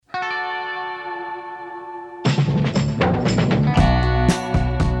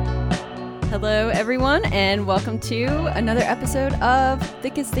Hello, everyone, and welcome to another episode of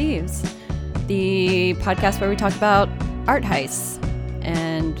Thick as Thieves, the podcast where we talk about art heists,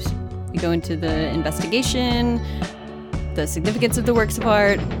 and we go into the investigation, the significance of the works of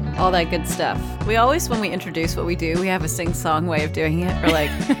art, all that good stuff. We always, when we introduce what we do, we have a sing-song way of doing it. We're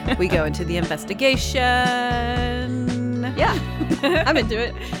like, we go into the investigation. Yeah, I'm into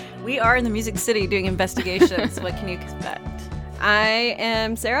it. We are in the Music City doing investigations. What can you expect? I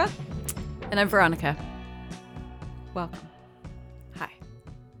am Sarah. And I'm Veronica. Welcome. Hi.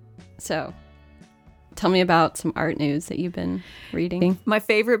 So, tell me about some art news that you've been reading. My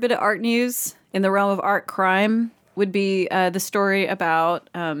favorite bit of art news in the realm of art crime would be the story about,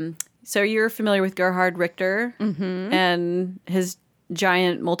 so you're familiar with Gerhard Richter and his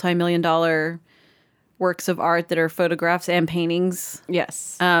giant multi-million-dollar works of art that are photographs and paintings.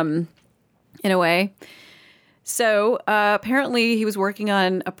 Yes. In a way. So apparently he was working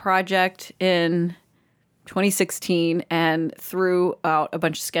on a project in 2016 and threw out a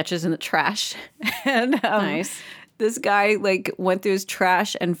bunch of sketches in the trash. And Nice. This guy went through his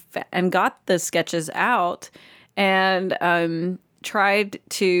trash and got the sketches out and tried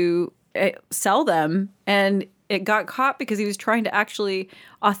to sell them, and it got caught because he was trying to actually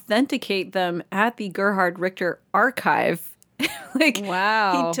authenticate them at the Gerhard Richter archive.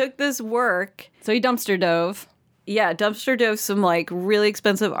 Wow. He took this work. So he dumpster dove. Yeah, dumpster dove some really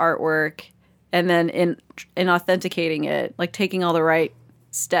expensive artwork, and then in authenticating it, taking all the right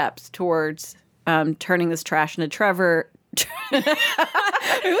steps towards turning this trash into Trevor.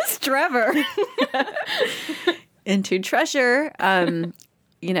 Who's Trevor? Into treasure.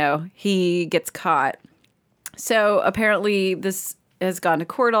 He gets caught. So apparently this has gone to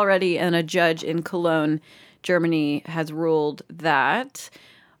court already, and a judge in Cologne, Germany, has ruled that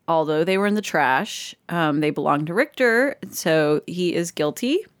although they were in the trash, they belong to Richter, so he is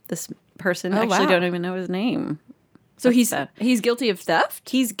guilty. This person, wow. don't even know his name. So That's he's guilty of theft?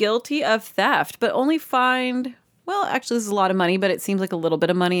 He's guilty of theft, but only fined, well, actually this is a lot of money, but it seems like a little bit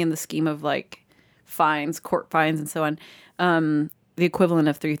of money in the scheme of fines, court fines and so on. The equivalent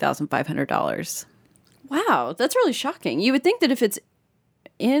of $3,500. Wow, that's really shocking. You would think that if it's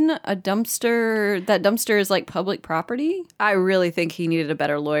in a dumpster, that dumpster is public property? I really think he needed a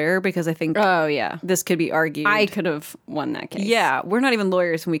better lawyer, because I think Oh, yeah. this could be argued. I could have won that case. Yeah, we're not even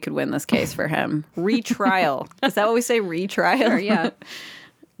lawyers and we could win this case for him. Retrial. Is that what we say? Retrial? Sure, yeah.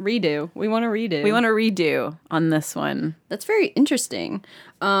 Redo. We want to redo. We want to redo on this one. That's very interesting.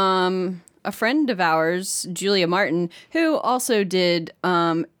 A friend of ours, Julia Martin, who also did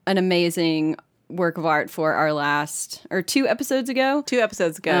an amazing work of art for our last, or 2 episodes ago. 2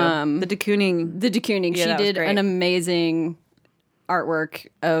 episodes ago. The de Kooning. The de Kooning. Yeah, She that was did great. an amazing artwork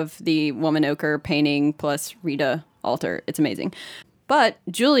of the Woman Ochre painting plus Rita Alter. It's amazing. But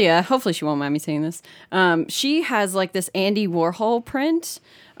Julia, hopefully she won't mind me saying this, she has this Andy Warhol print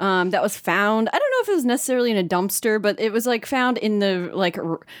that was found. I don't know if it was necessarily in a dumpster, but it was found in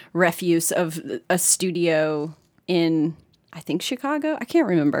the refuse of a studio in, I think, Chicago. I can't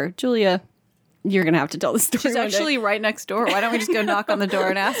remember. Julia, you're going to have to tell the story. She's one day. actually right next door. Why don't we just go knock on the door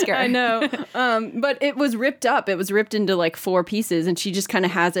and ask her? I know. But it was ripped up. It was ripped into 4 pieces, and she just kind of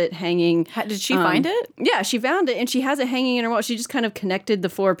has it hanging. Did she find it? Yeah, she found it, and she has it hanging in her wall. She just kind of connected the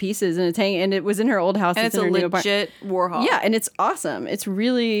 4 pieces, and it's hanging. And it was in her old house. And it's in a her new apartment. legit Warhol. Yeah, and it's awesome. It's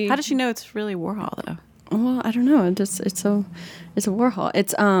really. How does she know it's really Warhol, though? Well, I don't know. It's a Warhol.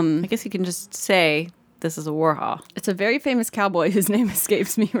 It's I guess you can just say this is a Warhol. It's a very famous cowboy whose name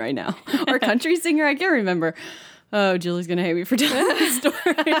escapes me right now, or country singer. I can't remember. Oh, Julie's gonna hate me for telling this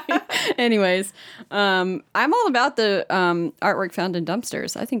story. Anyways, I'm all about the artwork found in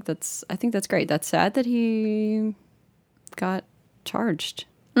dumpsters. I think that's great. That's sad that he got charged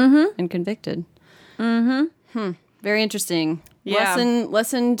and convicted. Very interesting. Yeah.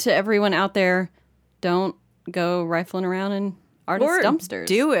 Lesson to everyone out there: don't go rifling around in artist dumpsters.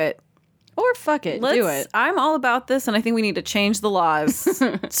 Do it. Or fuck it. Do it. I'm all about this, and I think we need to change the laws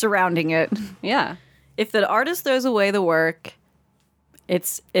surrounding it. Yeah. If the artist throws away the work,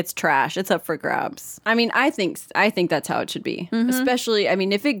 it's trash. It's up for grabs. I mean, I think that's how it should be. Especially,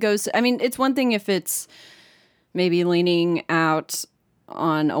 if it goes, it's one thing if it's maybe leaning out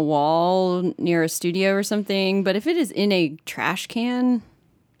on a wall near a studio or something, but if it is in a trash can,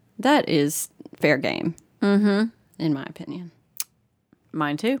 that is fair game. In my opinion.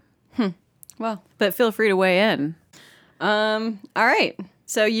 Mine too. Well, But feel free to weigh in. all right.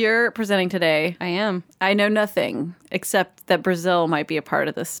 So you're presenting today. I am. I know nothing except that Brazil might be a part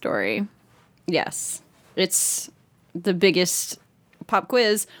of this story. Yes. It's the biggest pop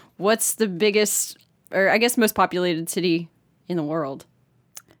quiz. What's the biggest, or I guess most populated city in the world?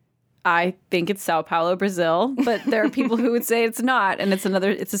 I think it's Sao Paulo, Brazil, but there are people who would say it's not, and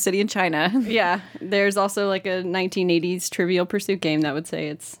it's a city in China. Yeah, there's also like a 1980s Trivial Pursuit game that would say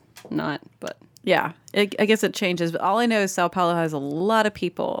it's not, but Yeah, I guess it changes. But all I know is Sao Paulo has a lot of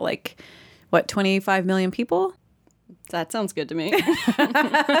people, like, what, 25 million people? that sounds good to me.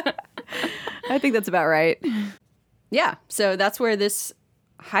 I think that's about right. Yeah, so that's where this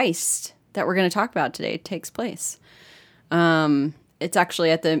heist that we're going to talk about today takes place. It's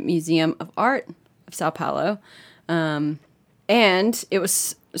actually at the Museum of Art of Sao Paulo. And it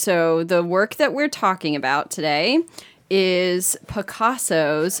was, so the work that we're talking about today is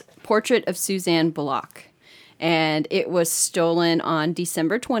Picasso's Portrait of Suzanne Block. And it was stolen on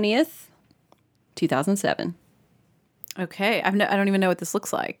December 20th, 2007. Okay, I don't even know what this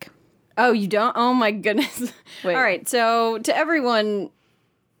looks like. Oh, you don't? Oh my goodness. Wait. All right, so to everyone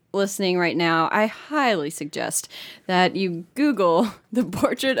listening right now, I highly suggest that you Google the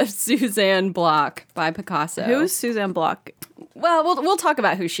Portrait of Suzanne Block by Picasso. Who's Suzanne Block? Well, we'll talk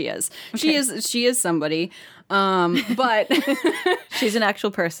about who she is. Okay. She is somebody, but She's an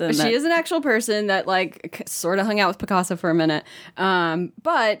actual person. she is an actual person that like sort of hung out with Picasso for a minute.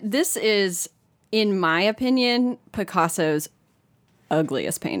 But this is, in my opinion, Picasso's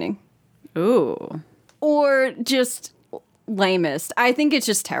ugliest painting, Ooh. or just lamest. I think it's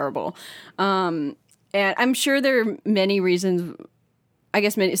just terrible. And I'm sure there are many reasons, I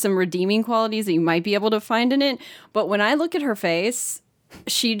guess some redeeming qualities that you might be able to find in it. But when I look at her face,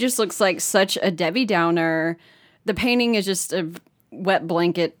 she just looks like such a Debbie Downer. The painting is just a wet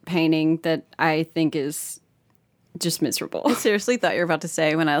blanket painting that I think is just miserable. I seriously thought you were about to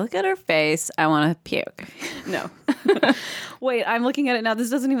say, when I look at her face, I want to puke. No. Wait, I'm looking at it now. This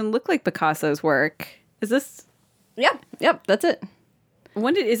doesn't even look like Picasso's work. Is this... Yep, that's it.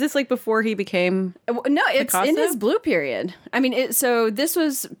 Is this like before he became... No, it's Picasso? in his blue period. I mean, so this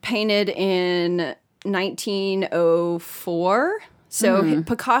was painted in 1904. So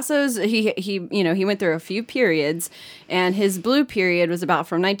Picasso's, he went through a few periods, and his blue period was about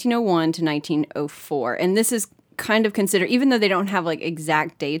from 1901 to 1904. And this is kind of considered, even though they don't have like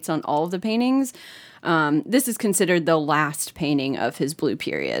exact dates on all of the paintings, this is considered the last painting of his blue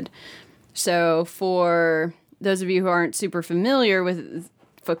period. So for those of you who aren't super familiar with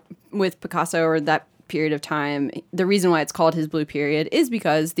Picasso or that period of time, the reason why it's called his blue period is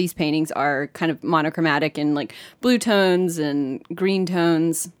because these paintings are kind of monochromatic in like blue tones and green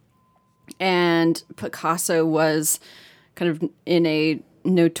tones. And Picasso was kind of in a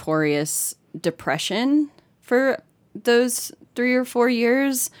notorious depression for those 3 or 4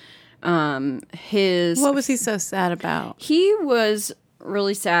 years. What was he so sad about? He was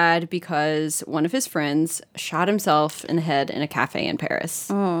really sad because one of his friends shot himself in the head in a cafe in Paris.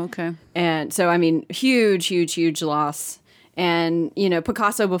 Oh, okay. And so, I mean, huge loss. And,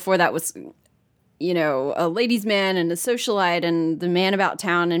 Picasso before that was, a ladies' man and a socialite and the man about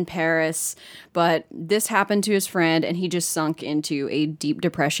town in Paris. But this happened to his friend, and he just sunk into a deep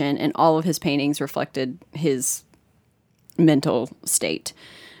depression, and all of his paintings reflected his mental state.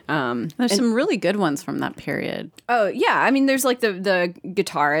 There's some really good ones from that period. Oh yeah, I mean, there's like the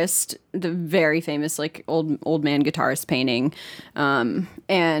guitarist, the very famous like old man guitarist painting,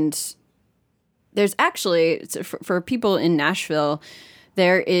 and there's actually for people in Nashville,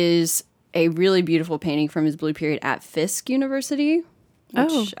 there is a really beautiful painting from his blue period at Fisk University,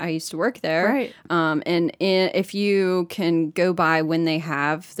 which I used to work there. Right. If you can go by when they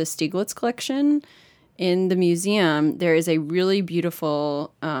have the Stieglitz collection in the museum, there is a really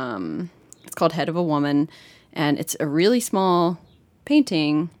beautiful, it's called Head of a Woman, and it's a really small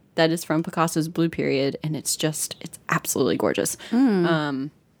painting that is from Picasso's blue period, and it's absolutely gorgeous. So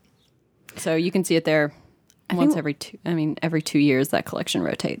you can see it there every 2 years that collection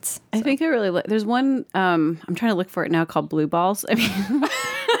rotates. So. I think I really there's one, I'm trying to look for it now, called Blue Balls. I mean...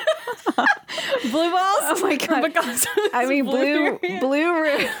 Blue balls? Oh my god! I mean, blue room,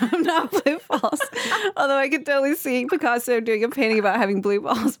 not blue balls. Although I could totally see Picasso doing a painting about having blue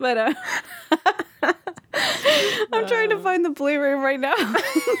balls, but I'm trying to find the blue room right now.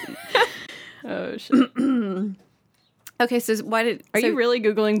 Oh shit! Okay, so Are you really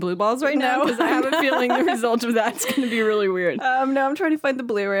Googling blue balls right now? Because I have a feeling the result of that's going to be really weird. No, I'm trying to find the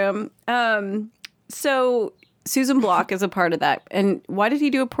blue room. So Susan Block is a part of that, and why did he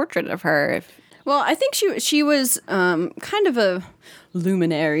do a portrait of her? Well, I think she was kind of a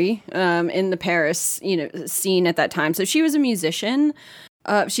luminary in the Paris scene at that time. So she was a musician.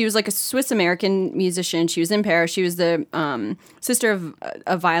 She was like a Swiss American musician. She was in Paris. She was the sister of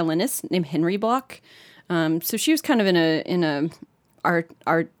a violinist named Henry Block. So she was kind of in a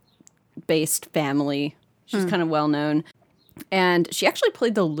art based family. She was kind of well known. And she actually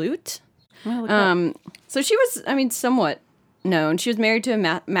played the lute. So she was, I mean, somewhat known. She was married to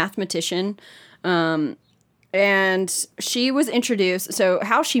a mathematician. And she was introduced. So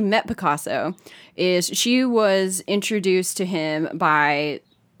how she met Picasso is she was introduced to him by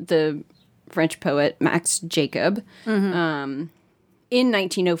the French poet Max Jacob in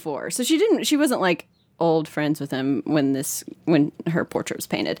 1904. So she wasn't like old friends with him when her portrait was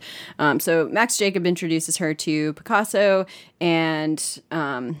painted. So Max Jacob introduces her to Picasso, and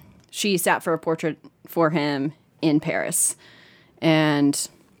she sat for a portrait for him in Paris. And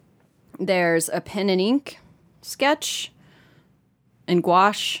there's a pen and ink sketch and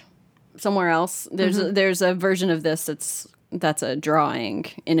gouache somewhere else. There's a version of this that's a drawing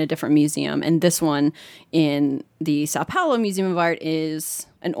in a different museum, and this one in the Sao Paulo Museum of Art is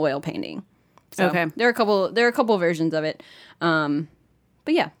an oil painting. So Okay. There are a couple versions of it. But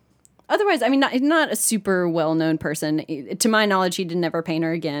yeah. Otherwise, I mean, not a super well-known person. To my knowledge, he did never paint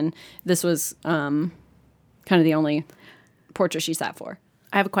her again. This was kind of the only portrait she sat for.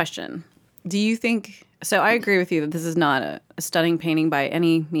 I have a question. Do you think... So I agree with you that this is not a stunning painting by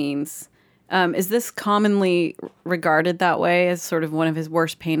any means. Is this commonly regarded that way as sort of one of his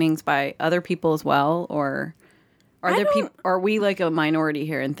worst paintings by other people as well? Or are we like a minority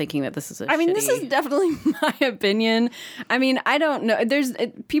here in thinking that this is a I mean, this is definitely my opinion. I mean, I don't know.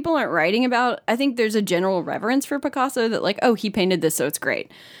 People aren't writing about... I think there's a general reverence for Picasso that like, oh, he painted this, so it's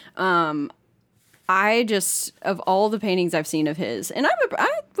great. I just, of all the paintings I've seen of his, and I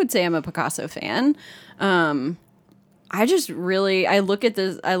would say I'm a Picasso fan. I just really, I look at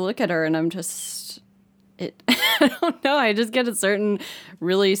her and I'm just, I don't know. I just get a certain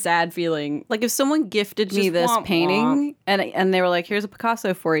really sad feeling. Like if someone gifted me Just this womp painting and they were like, here's a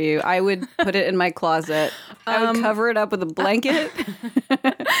Picasso for you, I would put it in my closet. I would cover it up with a blanket.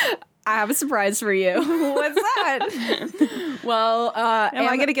 I have a surprise for you. What's that? Well, Am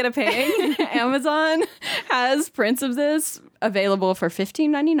I going to get a painting? Amazon has prints of this available for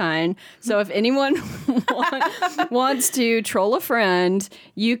 $15.99. So if anyone wants to troll a friend,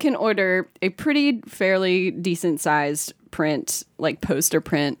 you can order a fairly decent sized print, like poster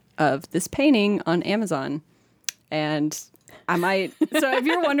print of this painting on Amazon. And I might. So if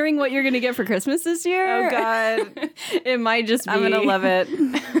you're wondering what you're going to get for Christmas this year, Oh, God. it might just be I'm going to love it.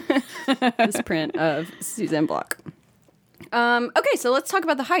 this print of Suzanne Block. Okay, so let's talk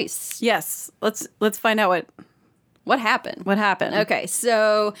about the heist. Yes. Let's find out What happened? what happened. Okay,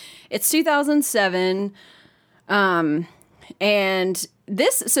 so it's 2007, and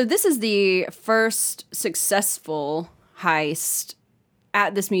this is the first successful heist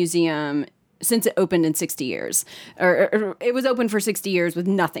at this museum since it opened in 60 years. Or it was open for 60 years with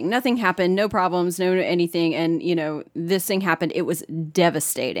nothing. Nothing happened, no problems, no anything. And, this thing happened. It was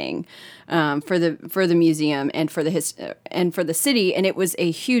devastating for the museum and for the city. And it was a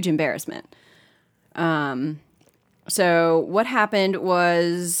huge embarrassment. So what happened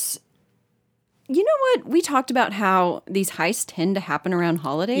was... You know what? We talked about how these heists tend to happen around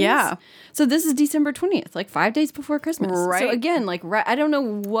holidays. Yeah. So this is December 20th, like 5 days before Christmas. Right. So again, like I don't know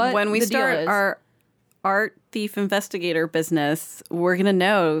what When we the deal start is. our art thief investigator business, we're going to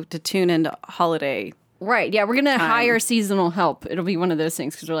know to tune into holiday. Right. Yeah, we're going to hire seasonal help. It'll be one of those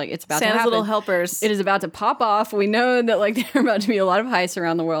things because we're like, it's about to Santa's happen. little helpers. It is about to pop off. We know that like there are about to be a lot of heists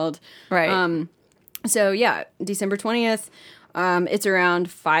around the world. Right. So yeah, December 20th. It's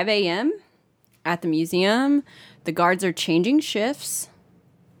around 5 a.m. at the museum. The guards are changing shifts,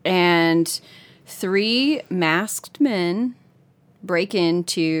 and 3 masked men break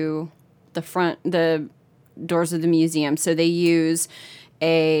into the doors of the museum. So they use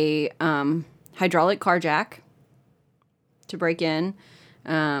a hydraulic car jack to break in.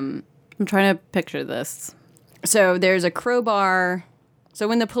 I'm trying to picture this. So there's a crowbar. So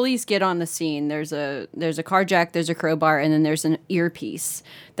when the police get on the scene, there's a car jack, there's a crowbar, and then there's an earpiece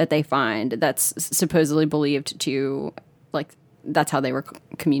that they find that's supposedly believed to, like, that's how they were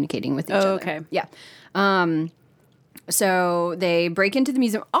communicating with each other. Okay. Yeah. So they break into the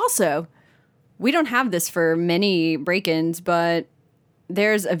museum. Also, we don't have this for many break-ins, but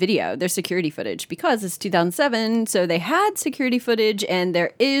there's a video, there's security footage because it's 2007. So they had security footage, and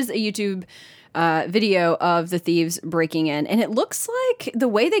there is a YouTube video of the thieves breaking in, and it looks like the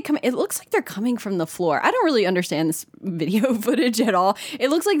way they come, it looks like they're coming from the floor. I don't really understand this video footage at all. It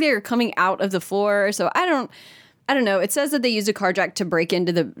looks like they're coming out of the floor, so I don't know. It says that they used a car jack to break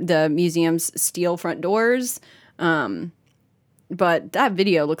into the museum's steel front doors, but that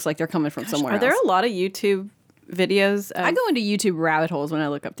video looks like they're coming from somewhere else. Are there a lot of YouTube videos? I go into YouTube rabbit holes when I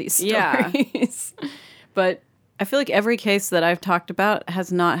look up these stories. Yeah. But I feel like every case that I've talked about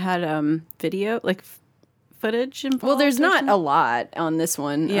has not had video, like footage involved? Well, there's not a lot on this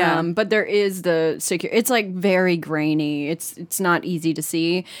one. Yeah. But there is the secure. It's like very grainy. It's not easy to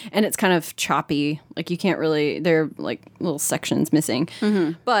see, and it's kind of choppy. Like you can't really. There are like little sections missing.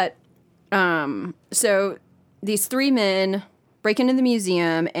 But so these three men break into the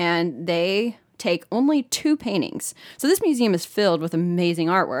museum, and they take only 2 paintings. So this museum is filled with amazing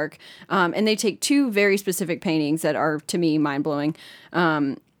artwork, and they take 2 very specific paintings that are, to me, mind-blowing.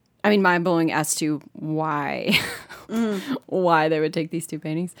 Mind-blowing as to why why they would take these 2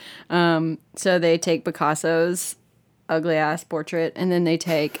 paintings. So they take Picasso's ugly-ass portrait, and then they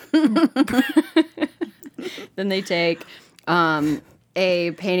take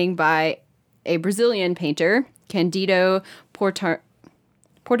a painting by a Brazilian painter, Candido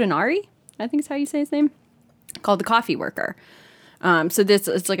Portinari, I think is how you say his name, called The Coffee Worker. So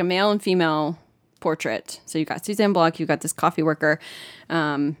it's like a male and female portrait. So you've got Suzanne Block, you've got this coffee worker.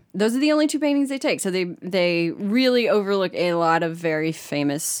 Those are the only 2 paintings they take. So they really overlook a lot of very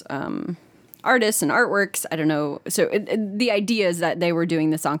famous artists and artworks. I don't know. So the idea is that they were doing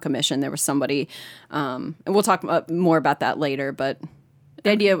this on commission. There was somebody, and we'll talk more about that later, but the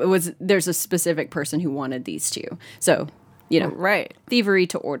idea was there's a specific person who wanted these 2. So, right. Thievery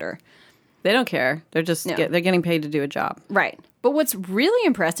to order. They don't care. They're just they're getting paid to do a job. Right. But what's really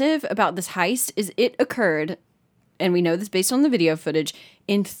impressive about this heist is it occurred, and we know this based on the video footage,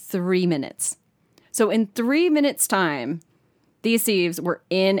 in 3 minutes. So in 3 minutes' time, these thieves were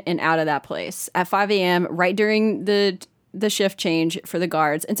in and out of that place at 5 a.m., right during the shift change for the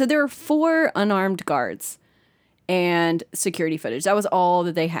guards. And so there were 4 unarmed guards and security footage. That was all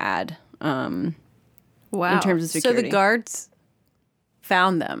that they had Wow. in terms of security. So the guards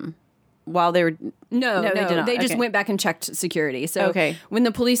found them while they were... No, they did not. They just Okay. went back and checked security. So Okay. when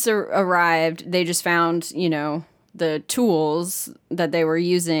the police arrived, they just found, the tools that they were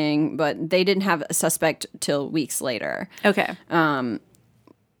using, but they didn't have a suspect till weeks later. Okay.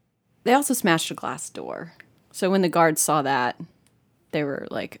 They also smashed a glass door. So when the guards saw that, they were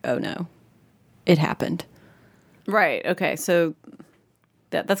like, oh no, it happened. Right. Okay. So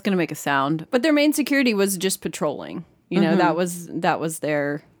that's going to make a sound. But their main security was just patrolling. That was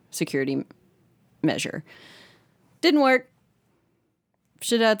their security measure. Didn't work.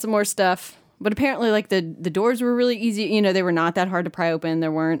 Should have had some more stuff. But apparently, like, the doors were really easy. They were not that hard to pry open.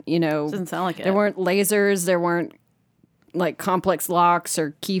 There weren't, Doesn't sound like it. There weren't lasers. There weren't, like, complex locks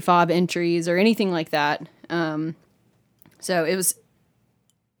or key fob entries or anything like that. So it was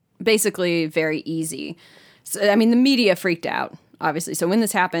basically very easy. So, the media freaked out, obviously. So when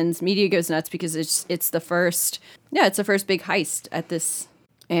this happens, media goes nuts because it's the first big heist at this.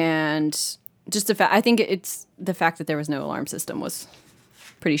 And just I think it's the fact that there was no alarm system was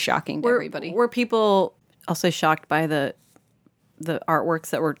pretty shocking to everybody. Were people also shocked by the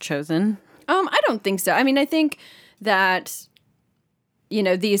artworks that were chosen? I don't think so. I think that,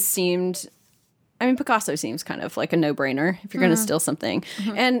 these seemed... Picasso seems kind of like a no-brainer if you're going to steal something.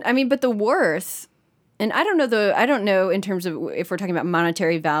 And, but the worth... And I don't know in terms of if we're talking about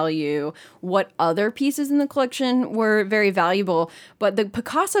monetary value, what other pieces in the collection were very valuable. But the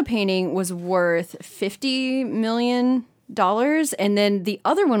Picasso painting was worth $50 million, and then the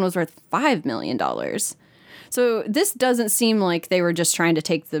other one was worth $5 million. So this doesn't seem like they were just trying to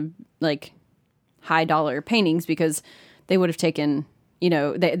take the high dollar paintings, because they would have taken,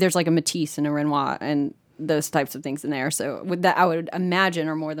 there's like a Matisse and a Renoir and those types of things in there. So with that, I would imagine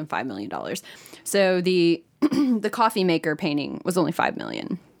are more than $5 million. So the the coffee maker painting was only $5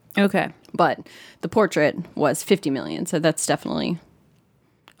 million. Okay. But the portrait was $50 million. So that's definitely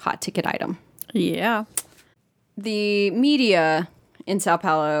hot ticket item. Yeah. The media in Sao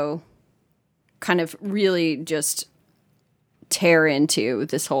Paulo kind of really just tear into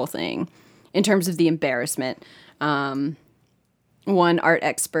this whole thing in terms of the embarrassment. One art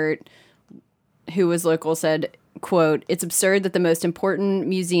expert who was local said, quote, "It's absurd that the most important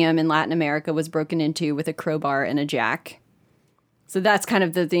museum in Latin America was broken into with a crowbar and a jack." So that's kind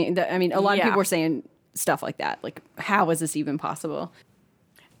of the thing. A lot of people were saying stuff like that. Like, how is this even possible?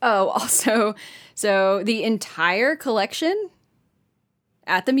 Oh, also, so the entire collection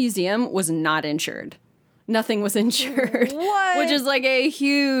at the museum was not insured. Nothing was insured. What? Which is like a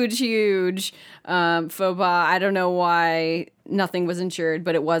huge faux pas. I don't know why nothing was insured,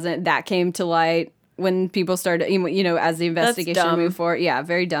 but it wasn't. That came to light when people started, as the investigation moved forward. Yeah,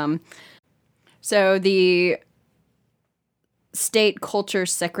 very dumb. So the state culture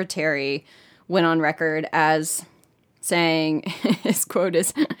secretary went on record as saying, his quote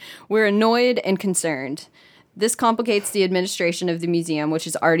is, "We're annoyed and concerned. this complicates the administration of the museum, which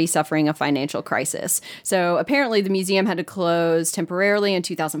is already suffering a financial crisis. So apparently the museum had to close temporarily in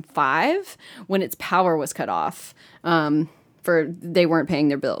 2005 when its power was cut off. They weren't paying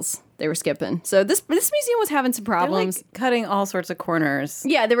their bills. They were skipping. So this museum was having some problems. They're like cutting all sorts of corners.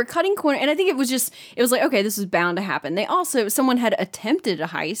 Yeah, they were cutting corners. And I think it was like, okay, this was bound to happen. Someone had attempted a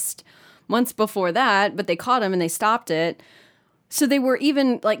heist months before that, but they caught him and they stopped it. So they were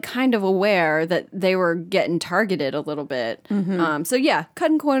even like kind of aware that they were getting targeted a little bit. So yeah,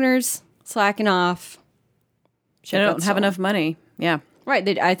 cutting corners, slacking off. They don't have enough money. Yeah.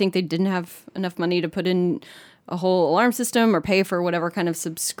 Right. I think they didn't have enough money to put in a whole alarm system or pay for whatever kind of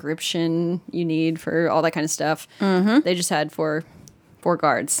subscription you need for all that kind of stuff. They just had four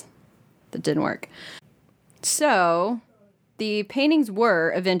guards. That didn't work. So the paintings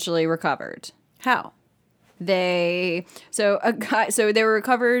were eventually recovered. How? They were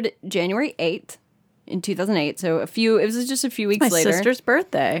recovered January 8th in 2008. So it was just a few weeks later. My sister's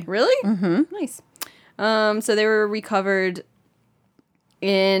birthday. Really? Nice. So they were recovered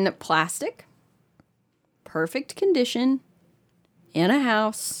in plastic, perfect condition, in a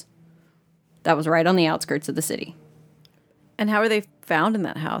house that was right on the outskirts of the city. And how were they found in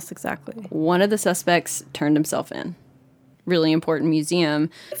that house exactly? One of the suspects turned himself in. Really important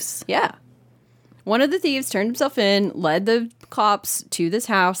museum. Yeah. One of the thieves turned himself in, led the cops to this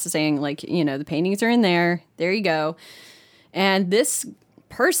house saying, like, the paintings are in there. There you go. And this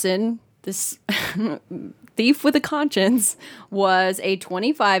person, this thief with a conscience, was a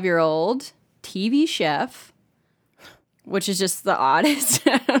 25-year-old TV chef, which is just the oddest.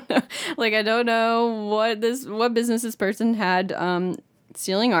 I don't know what business this person had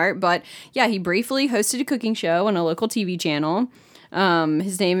stealing art. But, yeah, he briefly hosted a cooking show on a local TV channel.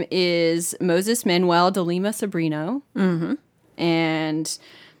 His name is Moses Manuel de Lima Sobrino. And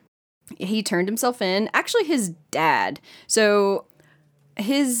he turned himself in. Actually, his dad. So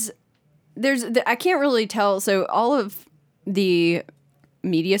I can't really tell. So all of the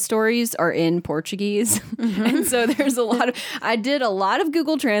media stories are in Portuguese. And so there's I did a lot of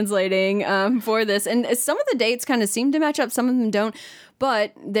Google translating for this. And some of the dates kind of seem to match up. Some of them don't.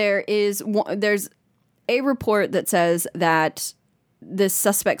 But there's a report that says that this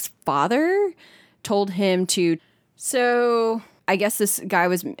suspect's father told him to. So I guess this guy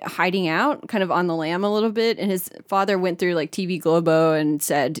was hiding out kind of on the lam a little bit. And his father went through like TV Globo and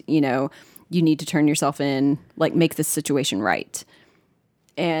said, you need to turn yourself in, like make this situation right.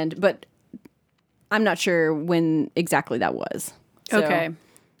 But I'm not sure when exactly that was. So, okay.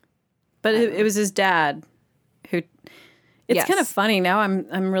 But it was his dad who. It's kind of funny now.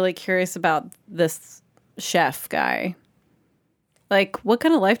 I'm really curious about this chef guy. Like, what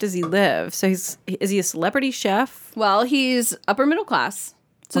kind of life does he live? So is he a celebrity chef? Well, he's upper middle class.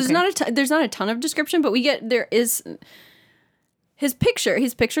 So okay. There's not a ton of description, but there is his picture.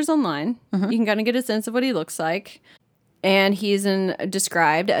 His picture's online. You can kind of get a sense of what he looks like. And he's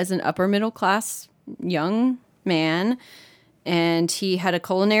described as an upper middle class young man. And he had a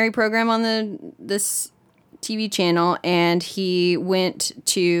culinary program on this TV channel, and he went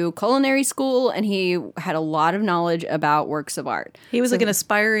to culinary school, and he had a lot of knowledge about works of art. He was like an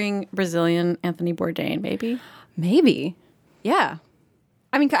aspiring Brazilian Anthony Bourdain, maybe. Yeah.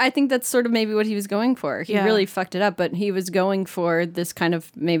 I mean, I think that's sort of maybe what he was going for. He really fucked it up, but he was going for this kind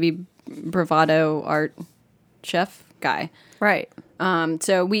of maybe bravado art chef guy. Right.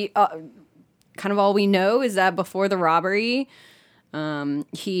 So we kind of all we know is that before the robbery,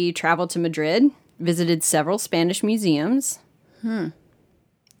 he traveled to Madrid, visited several Spanish museums.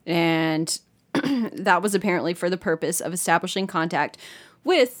 And that was apparently for the purpose of establishing contact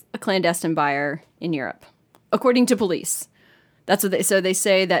with a clandestine buyer in Europe, according to police. That's what they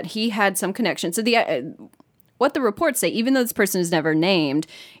say that he had some connection. So what the reports say, even though this person is never named,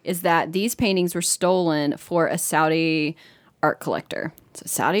 is that these paintings were stolen for a Saudi art collector. So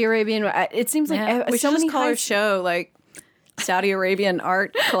Saudi Arabian. It seems like we should just call our show like Saudi Arabian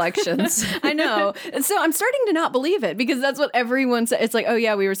art collections. I know. And so I'm starting to not believe it because that's what everyone said. It's like, oh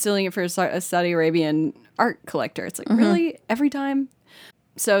yeah, we were stealing it for a Saudi Arabian art collector. It's like, really? Every time?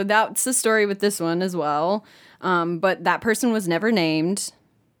 So that's the story with this one as well. But that person was never named.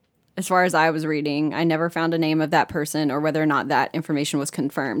 As far as I was reading, I never found a name of that person or whether or not that information was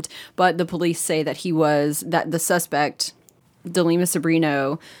confirmed. But the police say that that the suspect, de Lima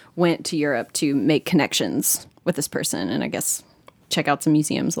Sobrino, went to Europe to make connections with this person and I guess check out some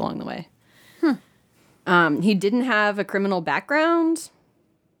museums along the way. He didn't have a criminal background.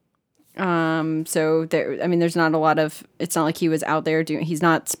 So there's not a lot of, it's not like he was out there he's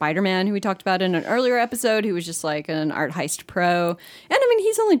not Spider-Man, who we talked about in an earlier episode, who was just like an art heist pro. And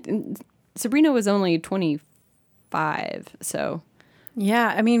I mean, Sobrino was only 24 5. So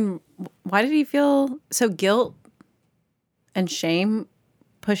Yeah, I mean, why did he feel so guilt and shame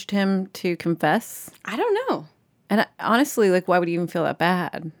pushed him to confess? I don't know. And honestly, like, why would he even feel that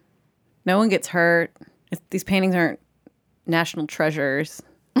bad? No one gets hurt. These paintings aren't national treasures.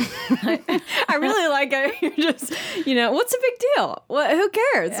 I really like it. You're just, what's the big deal? Who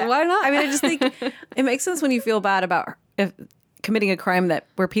cares? Yeah. Why not? I mean, I just think it makes sense when you feel bad about committing a crime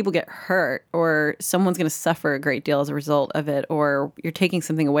where people get hurt or someone's going to suffer a great deal as a result of it, or you're taking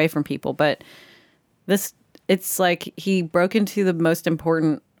something away from people. But it's like he broke into the most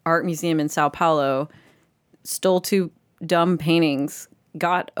important art museum in Sao Paulo, stole 2 dumb paintings,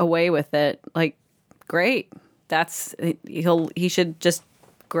 got away with it. Like, great. He should just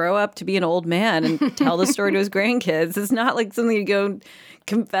grow up to be an old man and tell the story to his grandkids. It's not like something you go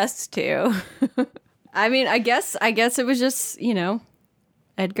confess to. I mean, I guess it was just,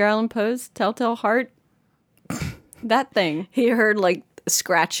 Edgar Allan Poe's Telltale Heart. That thing. He heard like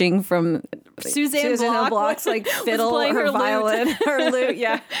scratching from Suzanne Block's like fiddle or her violin. Her lute,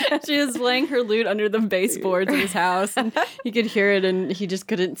 yeah. She was playing her lute under the baseboards of his house, and he could hear it, and he just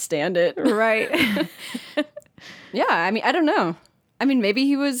couldn't stand it. Right. Yeah, I mean, I don't know. I mean, maybe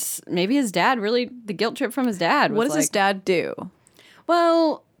his dad the guilt trip from his dad was what does his dad do?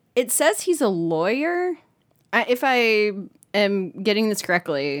 Well, it says he's a lawyer. If I am getting this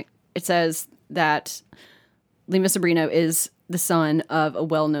correctly, it says that Lima Sobrino is the son of a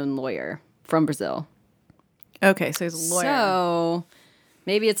well-known lawyer from Brazil. Okay, so he's a lawyer. So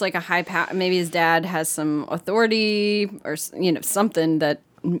maybe it's like a high power. Maybe his dad has some authority or something that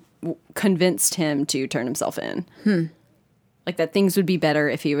convinced him to turn himself in. Like that things would be better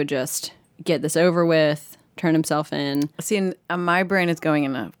if he would just get this over with, turn himself in. See, and my brain is going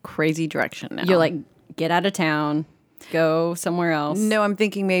in a crazy direction now. You're like, get out of town, go somewhere else. No, I'm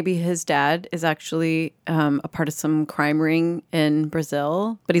thinking maybe his dad is actually a part of some crime ring in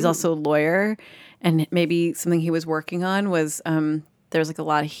Brazil, but he's also a lawyer. And maybe something he was working on was there was like a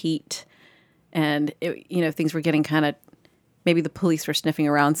lot of heat and, things were getting kind of, maybe the police were sniffing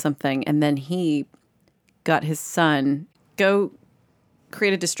around something. And then he got his son, go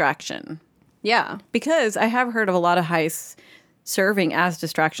create a distraction. Yeah. Because I have heard of a lot of heists serving as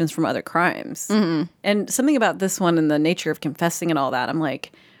distractions from other crimes. Mm-hmm. And something about this one and the nature of confessing and all that, I'm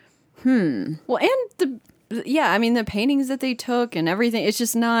like, Well, and the paintings that they took and everything, it's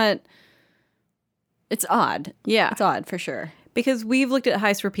just not, it's odd. Yeah. It's odd for sure. Because we've looked at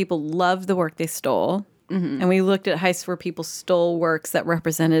heists where people loved the work they stole. Mm-hmm. And we looked at heists where people stole works that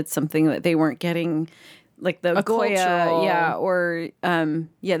represented something that they weren't getting, like the Goya, cultural. or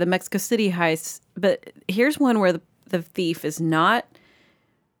the Mexico City heist. But here's one where the thief is not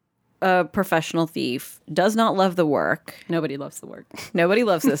a professional thief, does not love the work. Nobody loves the work. Nobody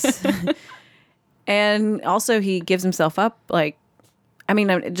loves this. And also he gives himself up. Like, I mean,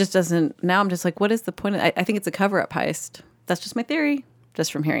 it just doesn't, now I'm just like, what is the point? I think it's a cover-up heist. That's just my theory,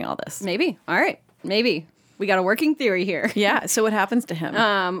 just from hearing all this. Maybe. All right. Maybe. We got a working theory here. Yeah. So what happens to him?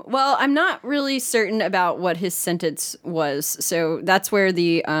 Well, I'm not really certain about what his sentence was. So that's where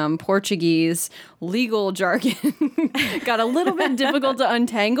the Portuguese legal jargon got a little bit difficult to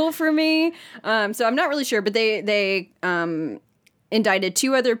untangle for me. So I'm not really sure, but they indicted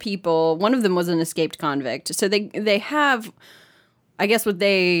 2 other people. One of them was an escaped convict. So they have, I guess, what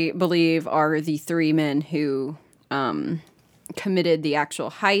they believe are the 3 men who committed the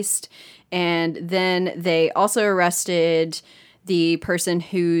actual heist. And then they also arrested the person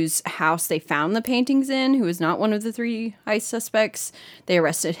whose house they found the paintings in, who was not one of the 3 heist suspects. They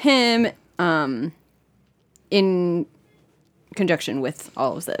arrested him in conjunction with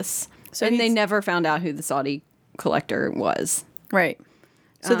all of this. And they never found out who the Saudi collector was. Right.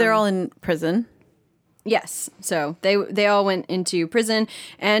 So they're all in prison. Yes. So they all went into prison,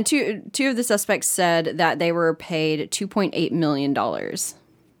 and two of the suspects said that they were paid $2.8 million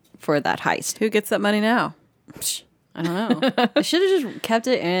for that heist. Who gets that money now? I don't know. I should have just kept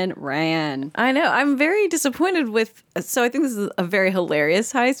it and ran. I know. I'm very disappointed with, so I think this is a very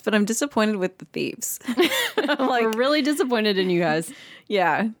hilarious heist, but I'm disappointed with the thieves. We're really disappointed in you guys.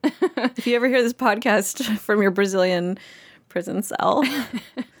 Yeah. If you ever hear this podcast from your Brazilian prison cell,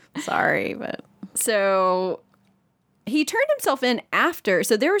 sorry, but... So he turned himself in after.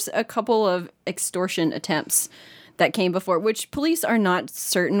 So there was a couple of extortion attempts that came before, which police are not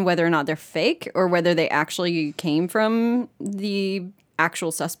certain whether or not they're fake or whether they actually came from the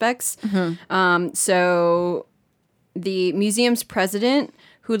actual suspects. Mm-hmm. So the museum's president,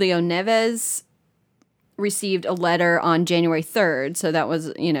 Julio Neves, received a letter on January 3rd. So that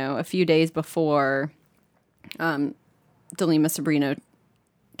was, a few days before De Lima Sobrino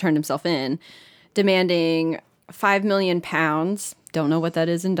turned himself in, demanding 5 million pounds. Don't know what that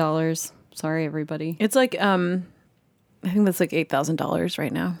is in dollars. Sorry, everybody. It's like I think that's like $8,000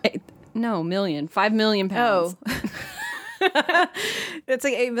 right now. No, million. 5 million pounds. It's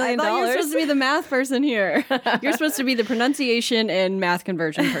like $8 million. I thought you were supposed to be the math person here. You're supposed to be the pronunciation and math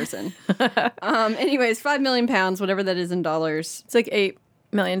conversion person. Anyways, 5 million pounds, whatever that is in dollars. It's like $8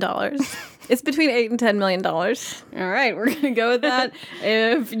 million. It's between $8 and $10 million. All right, we're going to go with that.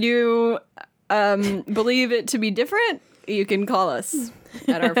 If you believe it to be different, you can call us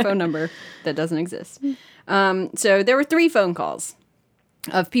at our phone number that doesn't exist. So there were 3 phone calls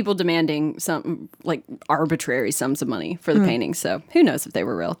of people demanding some like arbitrary sums of money for the paintings. So who knows if they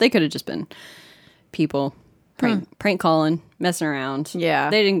were real? They could have just been people prank calling, messing around. Yeah,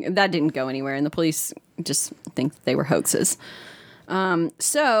 that didn't go anywhere, and the police just think they were hoaxes.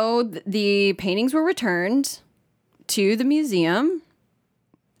 So the paintings were returned to the museum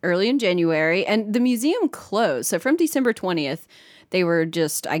early in January, and the museum closed. So from December 20th, they were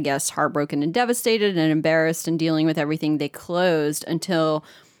just, I guess, heartbroken and devastated and embarrassed and dealing with everything. They closed until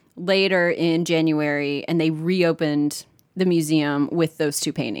later in January, and they reopened the museum with those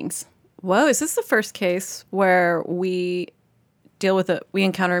 2 paintings. Whoa, is this the first case where we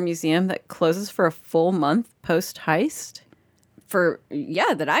encounter a museum that closes for a full month post-heist?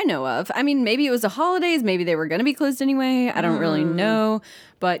 That I know of. I mean, maybe it was the holidays. Maybe they were going to be closed anyway. I don't really know.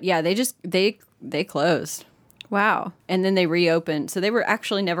 But yeah, they closed. Wow. And then they reopened. So they were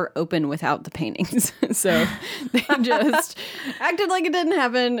actually never open without the paintings. So they just acted like it didn't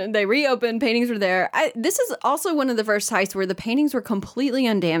happen. They reopened. Paintings were there. This is also one of the first heists where the paintings were completely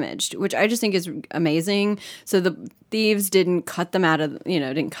undamaged, which I just think is amazing. So the thieves didn't cut them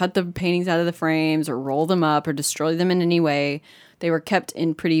didn't cut the paintings out of the frames or roll them up or destroy them in any way. They were kept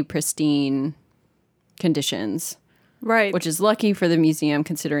in pretty pristine conditions. Right. Which is lucky for the museum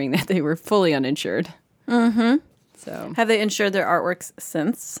considering that they were fully uninsured. Mm-hmm. So have they insured their artworks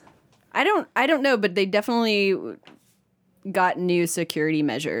since? I don't know, but they definitely got new security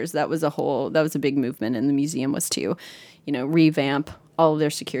measures. That was a big movement in the museum, was to, revamp all of their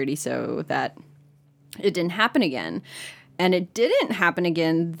security so that it didn't happen again. And it didn't happen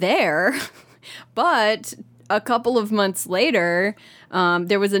again there, but a couple of months later,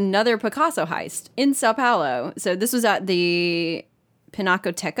 there was another Picasso heist in Sao Paulo. So this was at the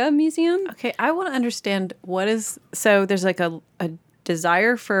Pinacoteca Museum. Okay, I want to understand so there's like a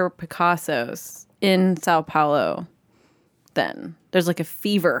desire for Picassos in Sao Paulo then. There's like a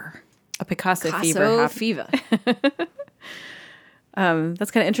Picasso fever.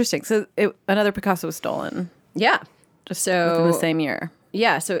 That's kind of interesting. So another Picasso was stolen. Yeah. Just within the same year.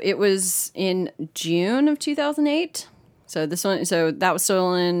 Yeah, so it was in June of 2008. So that was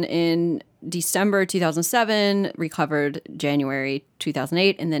stolen in December 2007, recovered January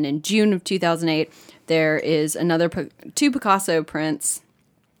 2008, and then in June of 2008, there is another 2 Picasso prints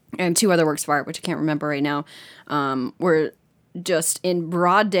and 2 other works of art, which I can't remember right now, were just in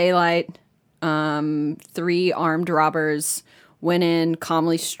broad daylight. 3 armed robbers went in,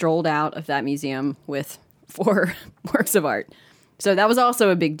 calmly strolled out of that museum with 4 works of art. So that was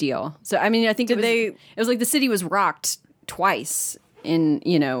also a big deal. So I mean, I think it was like the city was rocked twice in,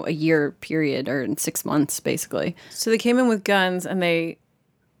 a year period, or in 6 months, basically. So they came in with guns and they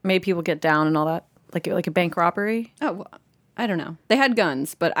made people get down and all that, like a bank robbery? Oh, well, I don't know. They had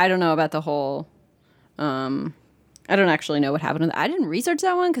guns, but I don't know about the whole, I don't actually know what happened. I didn't research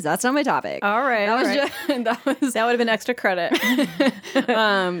that one because that's not my topic. All right. That would have been extra credit.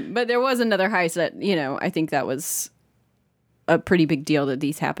 But there was another heist that, I think that was a pretty big deal that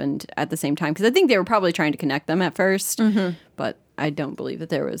these happened at the same time, because I think they were probably trying to connect them at first, but I don't believe that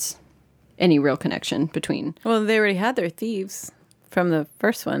there was any real connection between. Well, they already had their thieves from the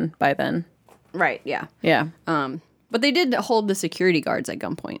first one by then. Right, yeah. Yeah. But they did hold the security guards at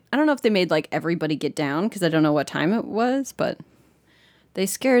gunpoint. I don't know if they made like everybody get down, because I don't know what time it was, but they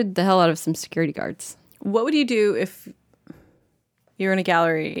scared the hell out of some security guards. What would you do if you're in a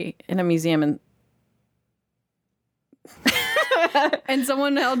gallery in a museum and and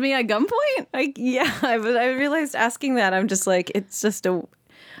someone held me at gunpoint? I realized asking that, I'm just like, it's just I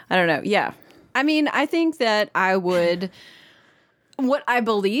don't know. Yeah. I mean, I think that I would, what I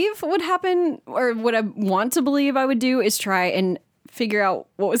believe would happen, or what I want to believe I would do, is try and figure out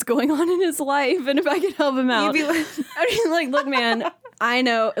what was going on in his life and if I could help him out. I mean, like, look, man, I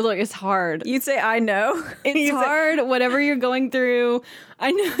know. Look, it's hard. You'd say, I know. It's hard, whatever you're going through.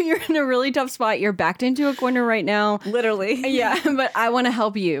 I know you're in a really tough spot. You're backed into a corner right now. Literally. Yeah, but I want to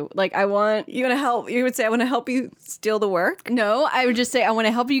help you. Like, I want... You want to help? You would say, I want to help you steal the work? No, I would just say, I want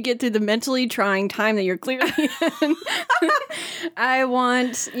to help you get through the mentally trying time that you're clearly in. I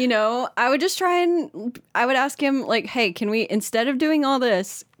want, I would just try and... I would ask him, like, hey, can we, instead of doing all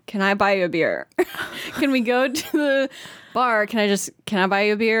this, can I buy you a beer? Can we go to the bar? Can I buy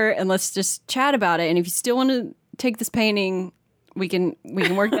you a beer? And let's just chat about it. And if you still want to take this painting... We can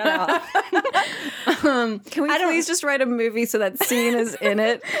work that out. Can we please just write a movie so that scene is in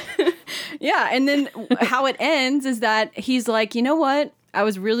it? Yeah, and then how it ends is that he's like, you know what? I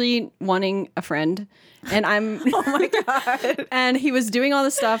was really wanting a friend, and I'm... Oh my God. And he was doing all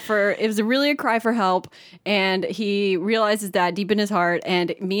this stuff it was really a cry for help, and he realizes that deep in his heart,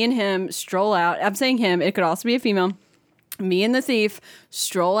 and me and him stroll out. I'm saying him, it could also be a female. Me and the thief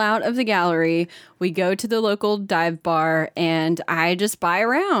stroll out of the gallery. We go to the local dive bar, and I just buy a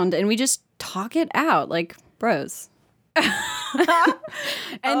round, and we just talk it out like bros.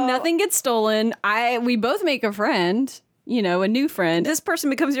 And nothing gets stolen. We both make a friend, a new friend. This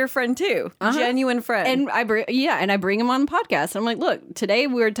person becomes your friend too. Genuine friend. And I bring him on the podcast. I'm like, look, today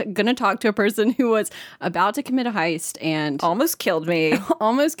we're going to talk to a person who was about to commit a heist and almost killed me.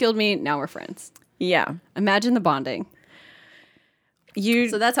 Now we're friends. Yeah. Imagine the bonding.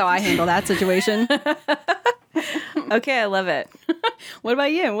 So that's how I handle that situation. Okay, I love it. What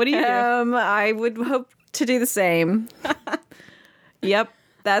about you? What do you do? I would hope to do the same. Yep,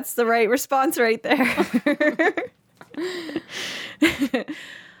 that's the right response right there.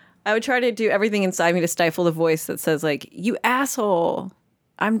 I would try to do everything inside me to stifle the voice that says, like, you asshole.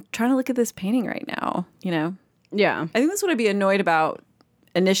 I'm trying to look at this painting right now, Yeah. I think that's what I'd be annoyed about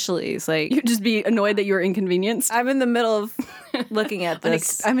initially. Is like, You'd just be annoyed that you were inconvenienced. I'm in the middle of looking at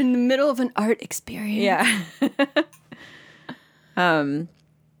this. I'm in the middle of an art experience. Yeah.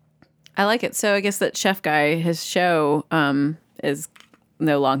 I like it. So I guess that chef guy, his show is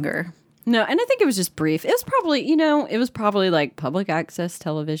no longer. No, and I think it was just brief. It was probably like public access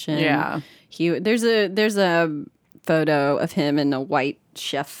television. Yeah. There's a photo of him in a white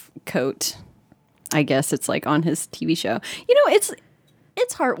chef coat. I guess it's like on his TV show.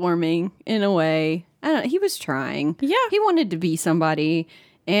 It's heartwarming in a way. I don't know. He was trying. Yeah. He wanted to be somebody,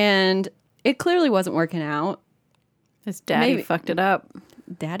 and it clearly wasn't working out. His daddy fucked it up.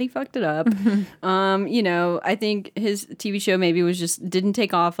 Daddy fucked it up. I think his TV show maybe didn't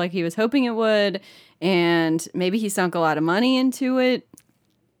take off like he was hoping it would, and maybe he sunk a lot of money into it.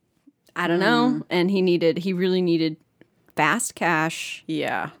 I don't know. And he really needed fast cash.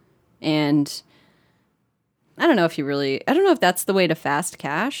 Yeah. And I don't know if that's the way to fast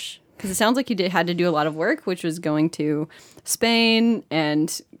cash, because it sounds like he had to do a lot of work, which was going to Spain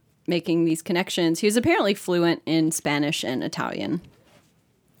and making these connections. He was apparently fluent in Spanish and Italian,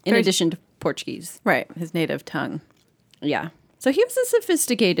 in addition to Portuguese. Right, his native tongue. Yeah. So he was a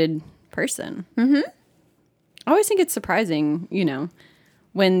sophisticated person. Mm-hmm. I always think it's surprising,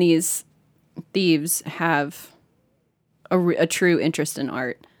 when these thieves have a true interest in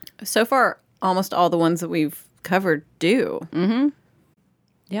art. So far, almost all the ones that we've covered do. Mm-hmm.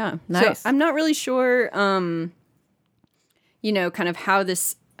 Yeah. Nice. So I'm not really sure, kind of how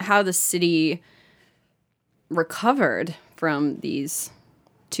the city recovered from these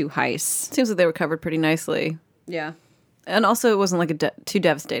two heists. Seems like they recovered pretty nicely. Yeah. And also, it wasn't like too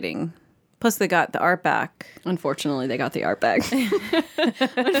devastating. Plus, they got the art back. Unfortunately, they got the art back.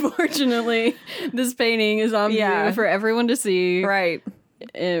 Unfortunately, this painting is on view for everyone to see. Right.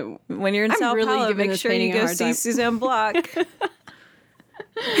 When you're in Sao Paulo, make sure you go see Suzanne Block.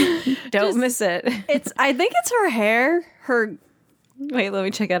 Don't miss it. I think it's her hair. Wait, let me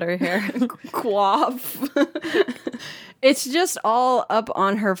check out her hair. Coif. It's just all up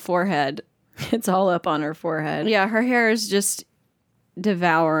on her forehead. It's all up on her forehead. Yeah, her hair is just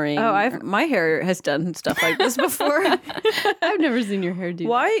devouring. Oh, my hair has done stuff like this before. I've never seen your hair do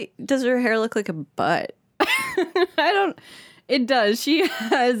Why does her hair look like a butt? It does. She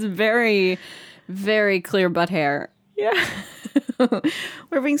has very, very clear butt hair. Yeah.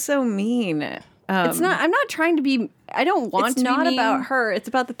 We're being so mean. It's not. I'm not trying to be. I don't want to. It's not be mean. about her. It's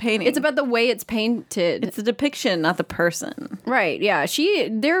about the painting. It's about the way it's painted. It's the depiction, not the person. Right. Yeah.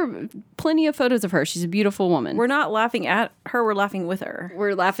 There are plenty of photos of her. She's a beautiful woman. We're not laughing at her. We're laughing with her.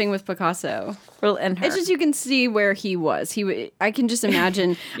 We're laughing with Picasso. And her. It's just you can see where he was. I can just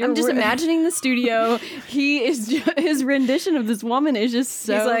imagine. I'm just imagining the studio. His rendition of this woman is just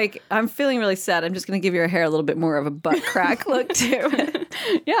so. He's like, I'm feeling really sad. I'm just going to give your hair a little bit more of a butt crack look to it.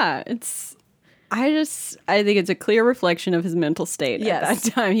 Yeah. It's. I think it's a clear reflection of his mental state at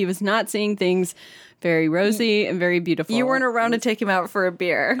that time. He was not seeing things very rosy and very beautiful. You weren't around to take him out for a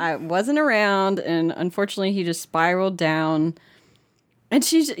beer. I wasn't around, and unfortunately he just spiraled down. And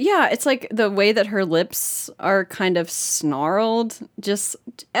it's like the way that her lips are kind of snarled, just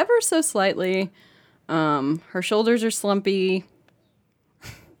ever so slightly. Her shoulders are slumpy.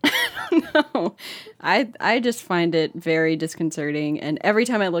 I don't know. I just find it very disconcerting. And every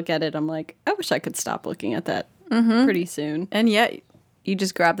time I look at it, I'm like, I wish I could stop looking at that pretty soon. And yet, you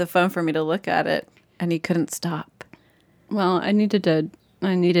just grabbed the phone for me to look at it, and you couldn't stop. Well, I needed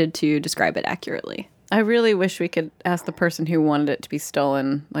to describe it accurately. I really wish we could ask the person who wanted it to be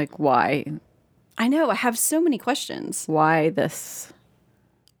stolen, like, why? I know. I have so many questions. Why this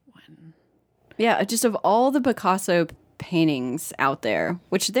one? Yeah, just of all the Picasso paintings out there,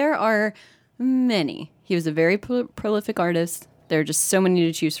 which there are many. He was a very prolific artist. There are just so many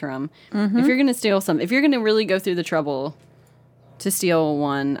to choose from. Mm-hmm. If you're going to steal if you're going to really go through the trouble to steal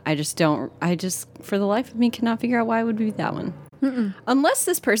one, I just, for the life of me, cannot figure out why it would be that one. Mm-mm. Unless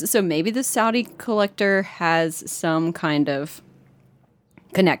this person, so maybe the Saudi collector has some kind of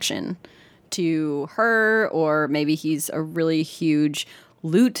connection to her, or maybe he's a really huge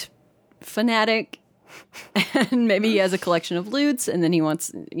loot fanatic, and maybe he has a collection of loots, and then he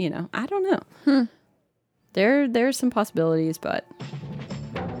wants, I don't know. There's some possibilities, but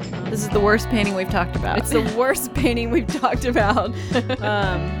this is the worst painting we've talked about. It's the worst painting we've talked about.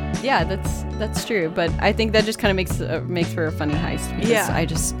 Yeah, that's true. But I think that just kind of makes for a funny heist,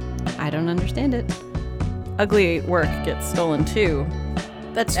 because I don't understand it. Ugly work gets stolen too.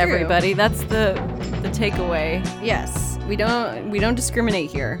 That's true. Everybody. That's the takeaway. Yes, we don't discriminate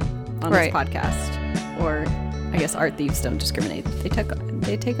here on this podcast, or I guess art thieves don't discriminate.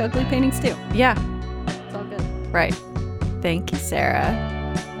 They take ugly paintings too. Yeah, it's all good. Right. Thank you, Sarah.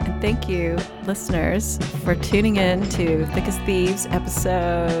 And thank you, listeners, for tuning in to Thick as Thieves,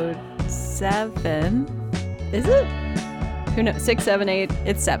 episode 7. Is it? Who knows? 6, 7, 8.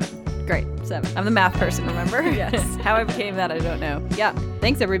 It's 7. Great. 7. I'm the math person, remember? Yes. How I became that, I don't know. Yeah.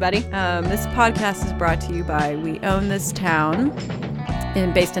 Thanks, everybody. This podcast is brought to you by We Own This Town,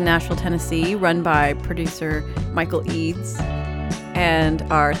 based in Nashville, Tennessee, run by producer Michael Eads. And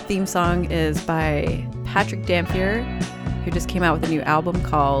our theme song is by Patrick Dampier, who just came out with a new album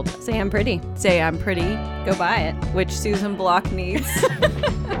called Say I'm Pretty. Say I'm Pretty. Go buy it. Which Susan Block needs.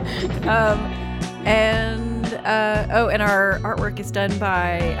 And our artwork is done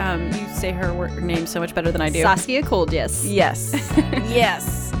by, you say her name so much better than I do. Saskia Koldias. Yes.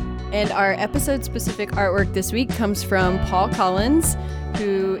 Yes. And our episode-specific artwork this week comes from Paul Collins,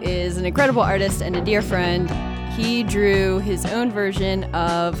 who is an incredible artist and a dear friend. He drew his own version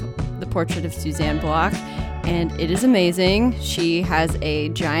of the portrait of Suzanne Block, and it is amazing. She has a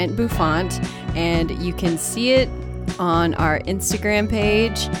giant bouffant, and you can see it on our Instagram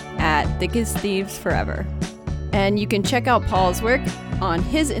page at Thick as Thieves Forever. And you can check out Paul's work on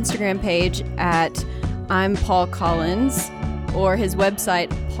his Instagram page at I'm Paul Collins, or his website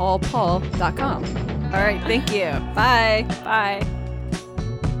paulpaul.com. All right, thank you. Bye. Bye.